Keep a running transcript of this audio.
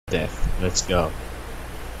Death. Let's go.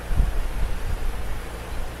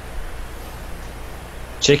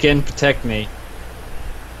 Chicken, protect me.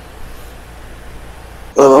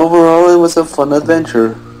 Well, overall, it was a fun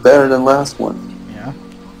adventure. Better than last one. Yeah.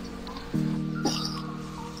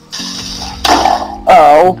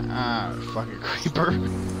 Ow! Ah, fucking creeper.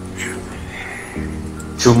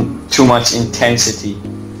 Too much intensity.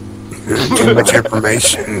 Too much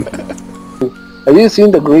information. Have you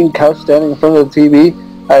seen the green couch standing in front of the TV?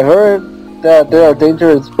 I heard that there are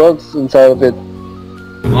dangerous bugs inside of it.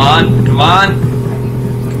 Come on, come on.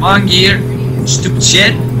 Come on, Gear. Stupid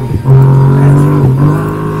shit.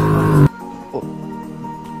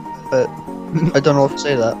 I don't know what to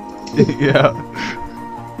say to that. Yeah.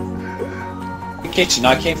 The kitchen,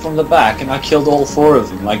 I came from the back and I killed all 4 of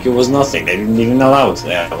them like it was nothing. They didn't even know I was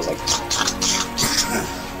there. I was like...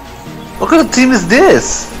 What kind of team is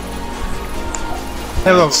this?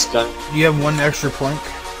 Hello. You have 1 extra plank.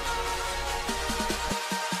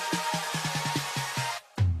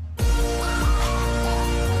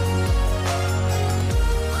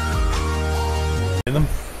 Them.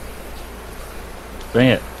 Bring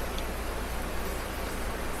it.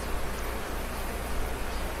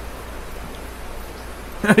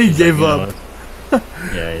 He gave up.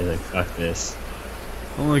 Yeah, he's like, fuck this.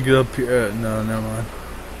 I'm gonna get up here. No, never mind.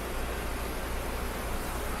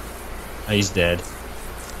 Oh, he's dead.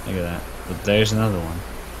 Look at that. But there's another one.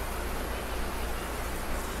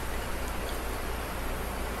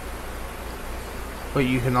 Wait,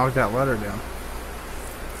 you can knock that ladder down.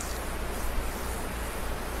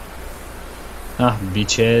 Ah,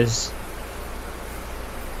 beaches.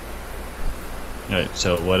 Alright,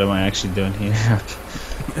 so what am I actually doing here?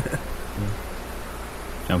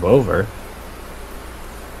 Jump over.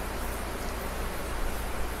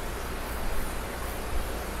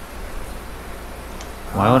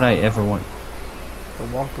 Why would I ever want... The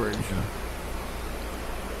walk bridge.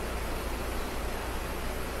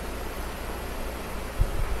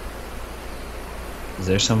 Is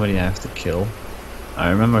there somebody I have to kill? I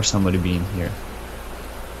remember somebody being here.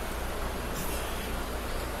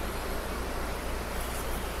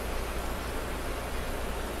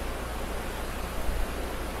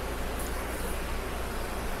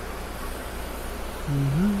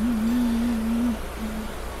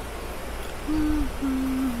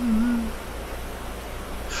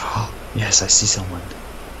 Yes, I see someone.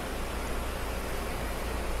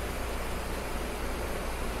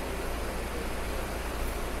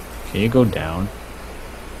 Can you go down?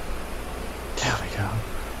 There we go.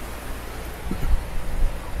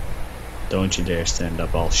 Don't you dare stand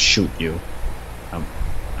up, I'll shoot you.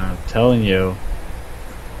 I'm telling you.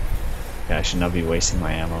 Okay, I should not be wasting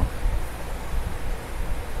my ammo.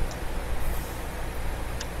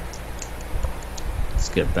 Let's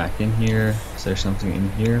get back in here. Is there something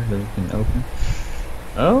in here that we can open?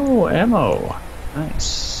 Oh, ammo!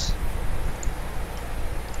 Nice.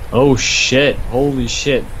 Oh shit! Holy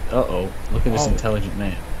shit! Uh-oh. Look at this intelligent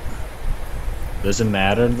man. Does it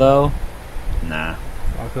matter though? Nah.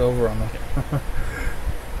 Knock it over on him.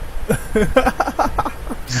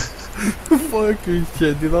 Fucking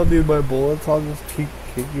shit, dude. I don't need my bullets. I'll just kick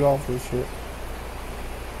you off this shit.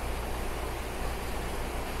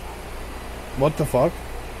 What the fuck?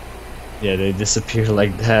 Yeah, they disappear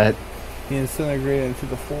like that. He disintegrated into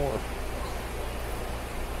the floor.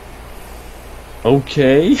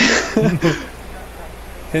 Okay.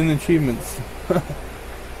 Hidden achievements.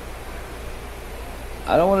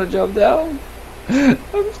 I don't want to jump down.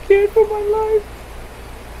 I'm scared for my life.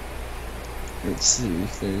 Let's see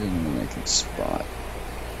if there's anyone I can spot.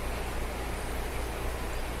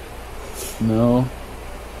 No.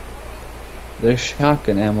 There's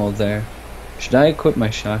shotgun ammo there. Should I equip my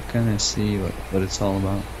shotgun and see what it's all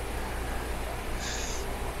about?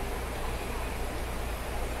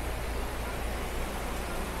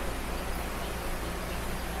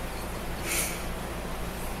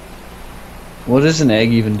 What does an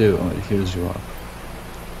egg even do? Oh, it heals you up.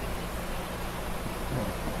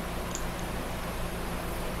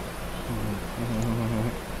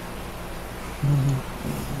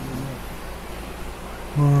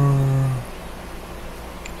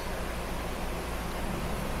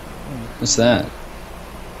 What's that?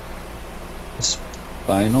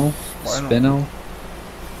 Spinal? Spinal?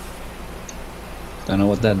 Don't know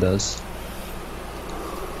what that does.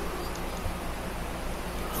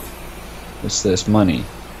 What's this? Money.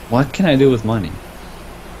 What can I do with money?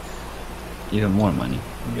 Even more money.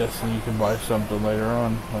 I'm guessing you can buy something later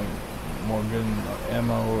on, like more good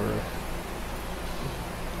ammo or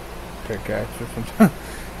pickaxe or something.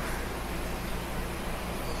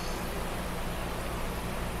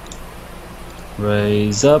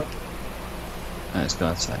 Raise up. Let's go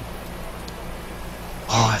outside.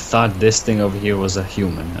 Oh, I thought this thing over here was a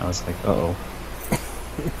human. I was like, uh-oh.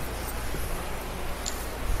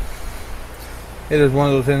 It is one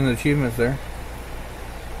of those hidden achievements there.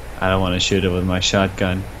 I don't want to shoot it with my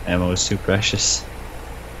shotgun. Ammo is too precious.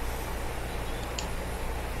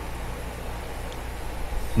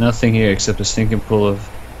 Nothing here except a stinking pool of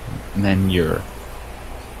manure.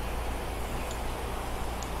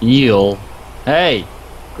 Eel? Hey!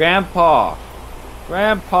 Grandpa!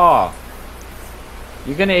 Grandpa!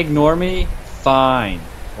 You gonna ignore me? Fine.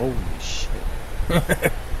 Holy shit.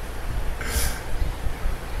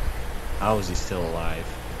 How is he still alive?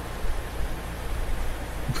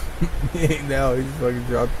 Now he's fucking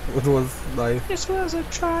dropped with his life. This was a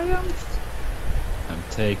triumph. I'm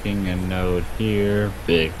taking a note here.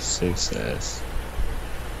 Big success.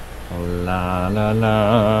 Oh, la la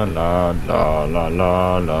la la la la la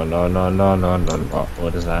la la la la la la.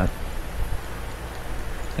 What is that?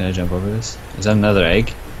 Can I jump over this? Is that another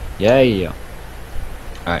egg? Yeah.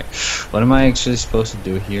 Alright. What am I actually supposed to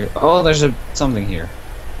do here? Oh, there's something here.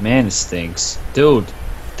 Man, it stinks. Dude.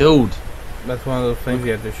 That's one of those things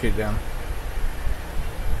you have to shoot down.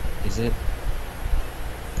 Is it?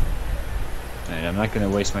 Alright, I'm not gonna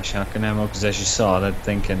waste my shotgun ammo because as you saw, that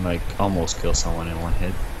thing can like almost kill someone in one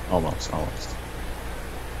hit. Almost.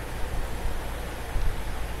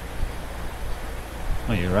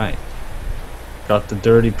 Oh, you're right. Got the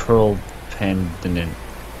dirty pearl pendant.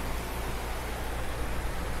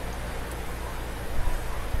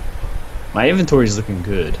 My inventory is looking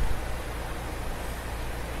good.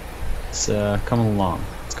 It's coming along.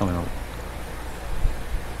 It's coming along.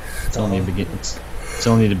 It's only it's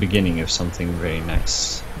only the beginning of something very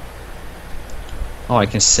nice. Oh, I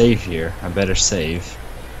can save here. I better save.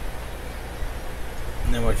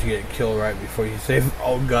 And then watch you get killed right before you save.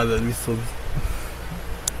 Oh god, that'd be so.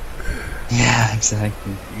 Yeah,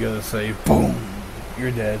 exactly. You gotta say, boom,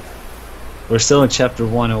 you're dead. We're still in chapter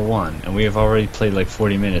 101, and we have already played like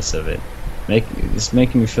 40 minutes of it. It's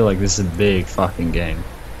making me feel like this is a big fucking game.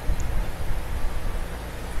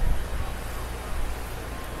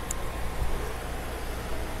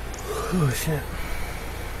 Oh shit.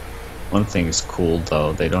 One thing is cool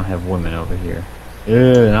though, they don't have women over here.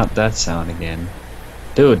 Ew, not that sound again.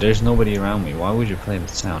 Dude, there's nobody around me. Why would you play with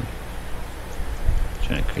sound?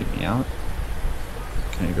 Trying to creep me out?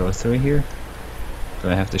 Can I go through here? Do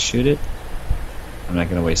I have to shoot it? I'm not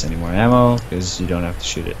gonna waste any more ammo because you don't have to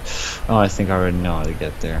shoot it. Oh, I think I already know how to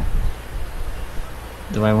get there.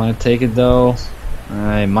 Do I want to take it though?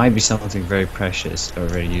 It might be something very precious or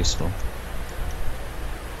very useful.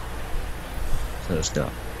 So let's go.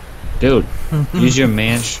 Dude, use your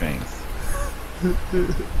man strength.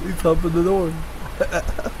 He's up in the door.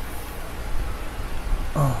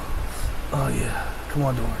 Oh yeah. Come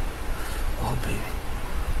on, door. Oh baby.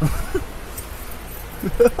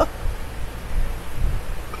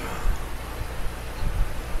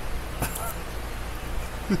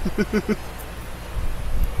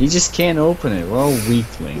 He just can't open it. We're all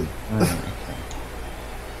weakling.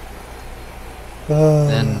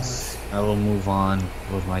 Then I will move on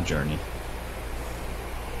with my journey.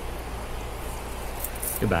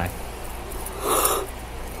 Goodbye.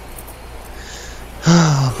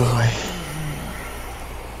 Oh boy.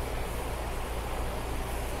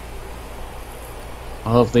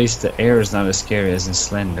 Well, at least the air is not as scary as in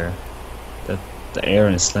Slender. The air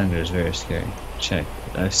in Slender is very scary. Check.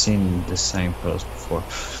 I've seen the signpost before.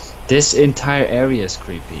 This entire area is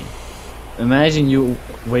creepy. Imagine you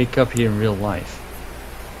wake up here in real life.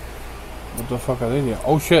 What the fuck are they doing?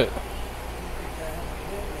 Oh shit.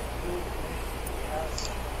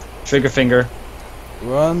 Trigger finger.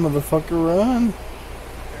 Run, motherfucker, run.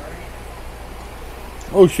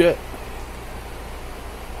 Oh shit.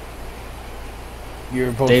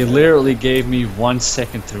 They literally gave me 1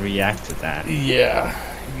 second to react to that. Yeah.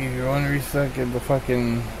 Give you 1 second to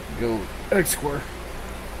fucking go X square.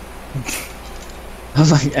 I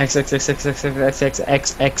was like X X X X X X X X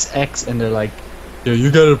X X X, and they're like, yo,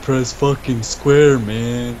 you gotta press fucking square,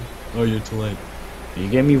 man. Oh, you're too late. You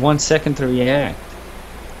gave me 1 second to react.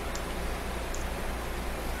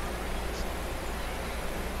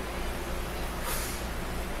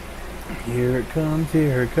 Here it comes,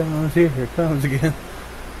 here it comes, here it comes again.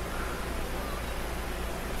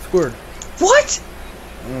 Squirt. What?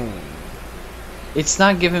 It's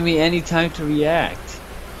not giving me any time to react.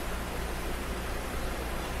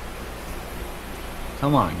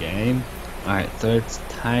 Come on, game. Alright, third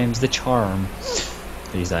time's the charm.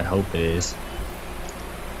 At least I hope it is.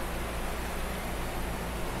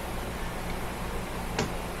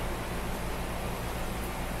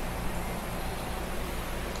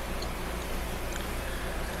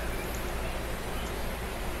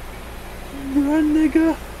 Run,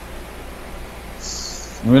 nigga.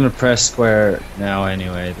 I'm gonna press square now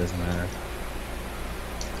anyway, it doesn't matter.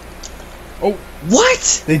 Oh,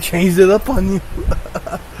 what? they changed it up on you.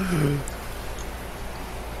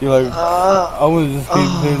 You're like, I want to just keep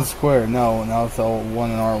hitting square. No, now it's all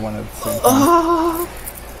 1 and R1 at the same time.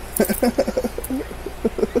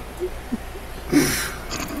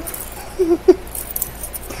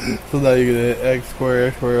 So now you get X square,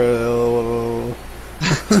 X square,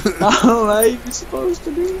 How are you supposed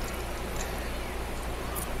to do?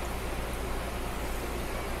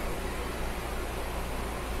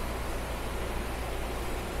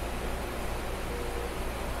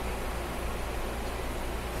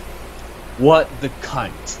 What the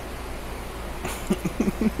cunt?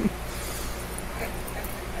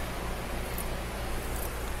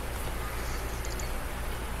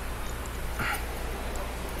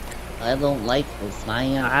 I don't like this,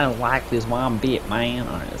 man. I don't like this one bit, man.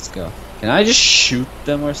 Alright, let's go. Can I just shoot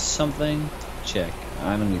them or something? Check.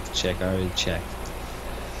 I don't need to check. I already checked.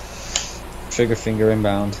 Trigger finger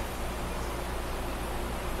inbound.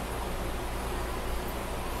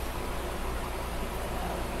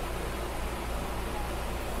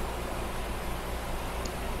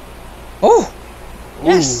 Oh!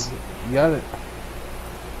 Yes! Ooh, you got it.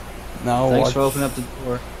 Now Thanks watch. for opening up the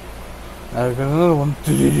door. Now I got another one.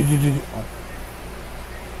 Oh.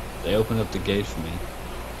 They opened up the gate for me.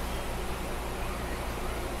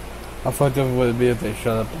 How fucked up would it be if they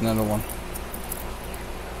shut up another one?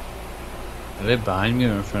 Are they behind me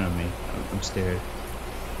or in front of me? I'm scared.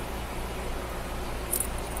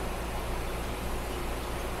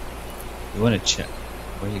 You want to check?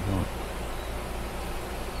 Where are you going?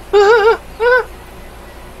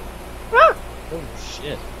 Oh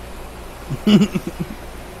shit. You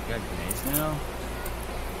got grenades now?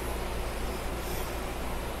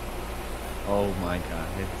 Oh my god,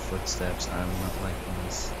 I hear the footsteps. I'm not liking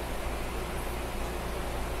this.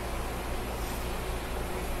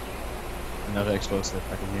 Another explosive,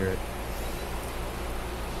 I can hear it.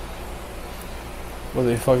 Will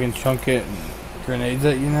they fucking chunk it and grenades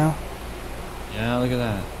at you now? Yeah, look at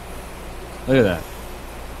that. Look at that.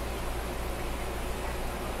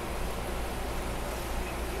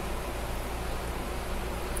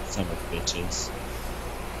 Son of bitches.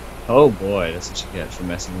 Oh boy, that's what you get for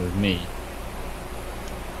messing with me.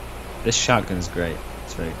 This shotgun is great.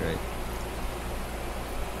 It's very great.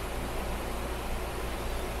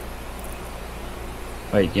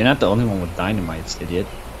 Wait, you're not the only one with dynamites, idiot.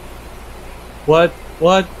 What?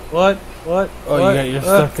 What? What? What? Oh, what? you're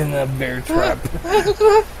stuck in a bear trap. There's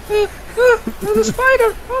a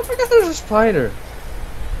spider! Oh my god, there's a spider!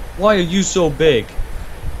 Why are you so big?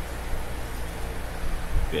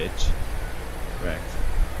 Bitch. Wrecked.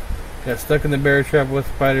 Got stuck in the bear trap with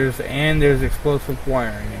spiders, and there's explosive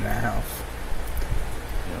wiring in that house.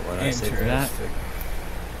 You know what I say to that?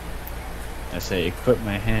 I say equip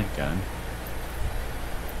my handgun.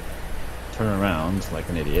 Turn around like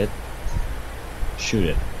an idiot. Shoot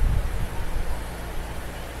it.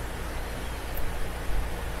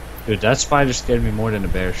 Dude, that spider scared me more than a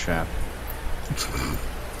bear trap.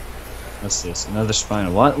 What's this? Another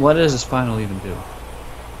spinal. What does a spinal even do?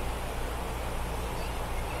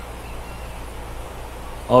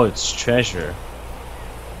 Oh, it's treasure.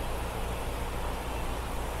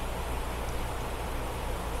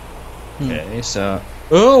 Okay, so...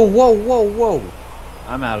 Oh, whoa, whoa, whoa!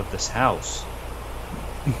 I'm out of this house.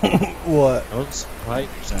 What? Those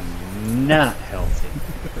spiders are not healthy.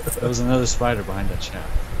 There was another spider behind that shaft.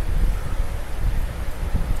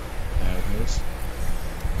 There it is.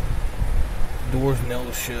 Doors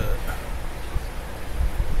nailed shut.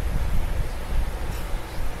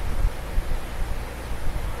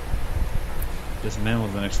 There's a man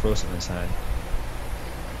with an explosive inside.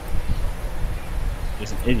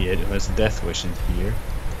 There's an idiot who has a death wish in here.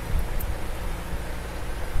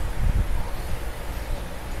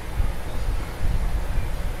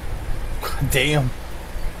 Damn.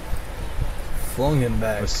 Flung him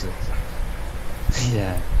back. What's this?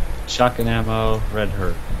 Yeah. Shotgun ammo, red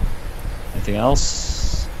herb. Anything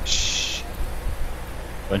else? Shh.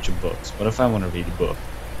 Bunch of books. What if I want to read a book?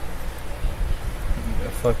 Yeah,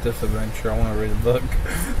 fuck this adventure. I want to read a book.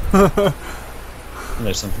 Oh,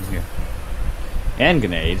 there's something here. And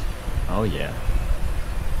grenade. Oh yeah.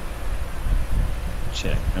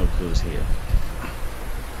 Check. No clues here.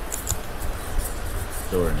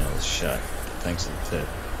 Door nails shut. Thanks to the tip.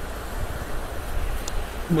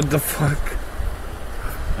 What the fuck?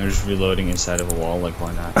 I'm just reloading inside of a wall, like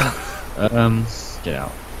why not? Get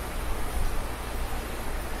out.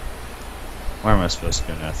 Where am I supposed to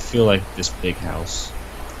go now? I feel like this big house.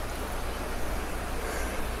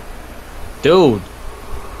 Dude!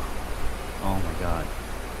 Oh my god.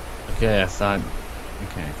 Okay, I thought...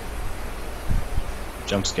 Okay.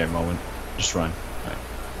 Jump scare moment. Just run. Right.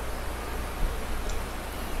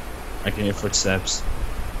 I can hear footsteps.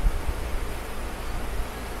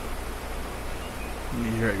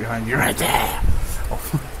 He's right behind you, right there.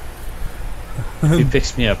 If he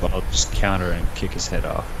picks me up, I'll just counter and kick his head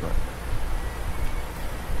off. But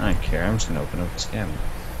I don't care. I'm just gonna open up this cabinet,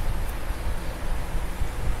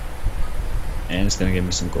 and it's gonna give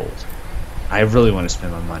me some gold. I really want to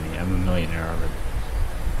spend my money. I'm a millionaire already.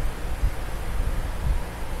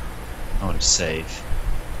 I want to save.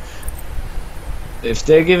 If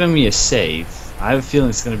they're giving me a save, I have a feeling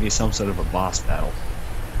it's gonna be some sort of a boss battle.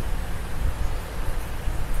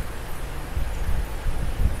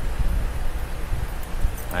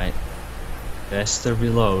 Right. Best to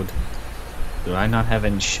reload. Do I not have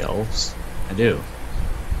any shelves? I do.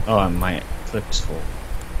 Oh, and my clip is full.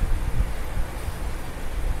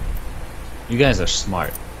 You guys are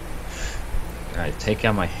smart. Alright, take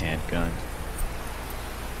out my handgun.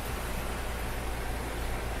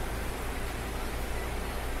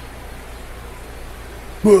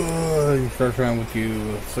 He starts around with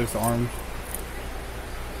you 6 arms.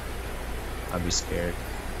 I'd be scared.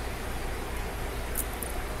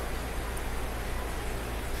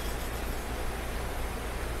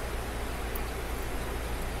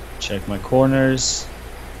 Check my corners.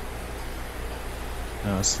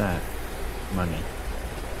 Oh, what's that? Money.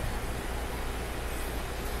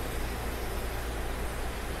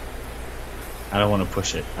 I don't want to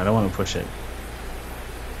push it. I don't want to push it.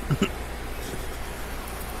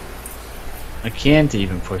 I can't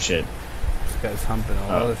even push it. This guy's humping a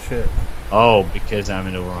lot of shit. Oh, because I'm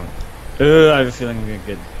in the wrong. I have a feeling I'm gonna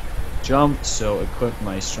get jumped, so equip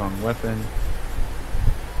my strong weapon.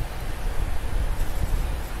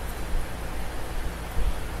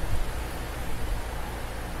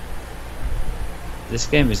 This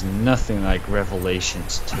game is nothing like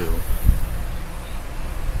Revelations 2.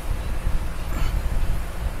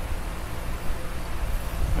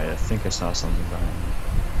 Wait, I think I saw something behind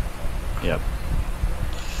me. Yep.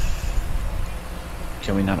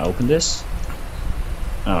 Can we not open this?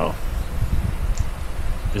 Oh.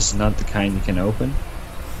 This is not the kind you can open?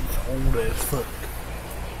 It's old as fuck.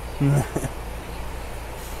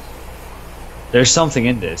 There's something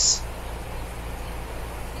in this.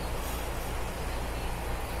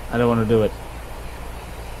 I don't want to do it.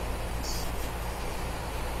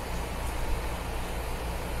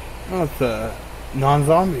 Oh, it's a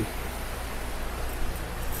non-zombie.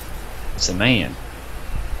 It's a man.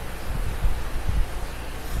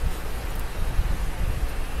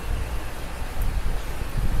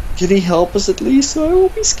 Can he help us at least so I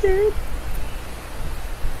won't be scared?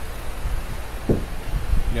 You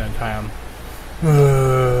gotta tie him.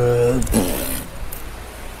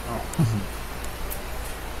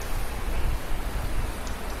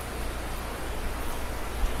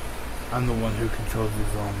 I'm the one who controls the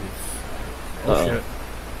zombies. Oh shit.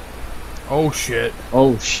 Oh shit.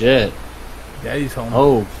 Oh shit. Daddy's home.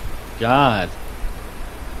 Oh god.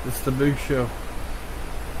 It's the big show.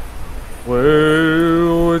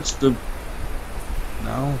 Well, it's the...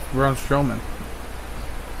 No, it's Braun Strowman.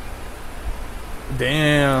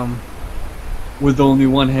 Damn. With only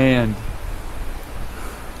one hand.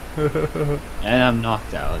 And I'm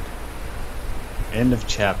knocked out. End of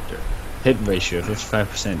chapter. Hit ratio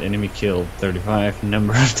 55%, enemy killed 35,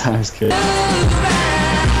 number of times killed.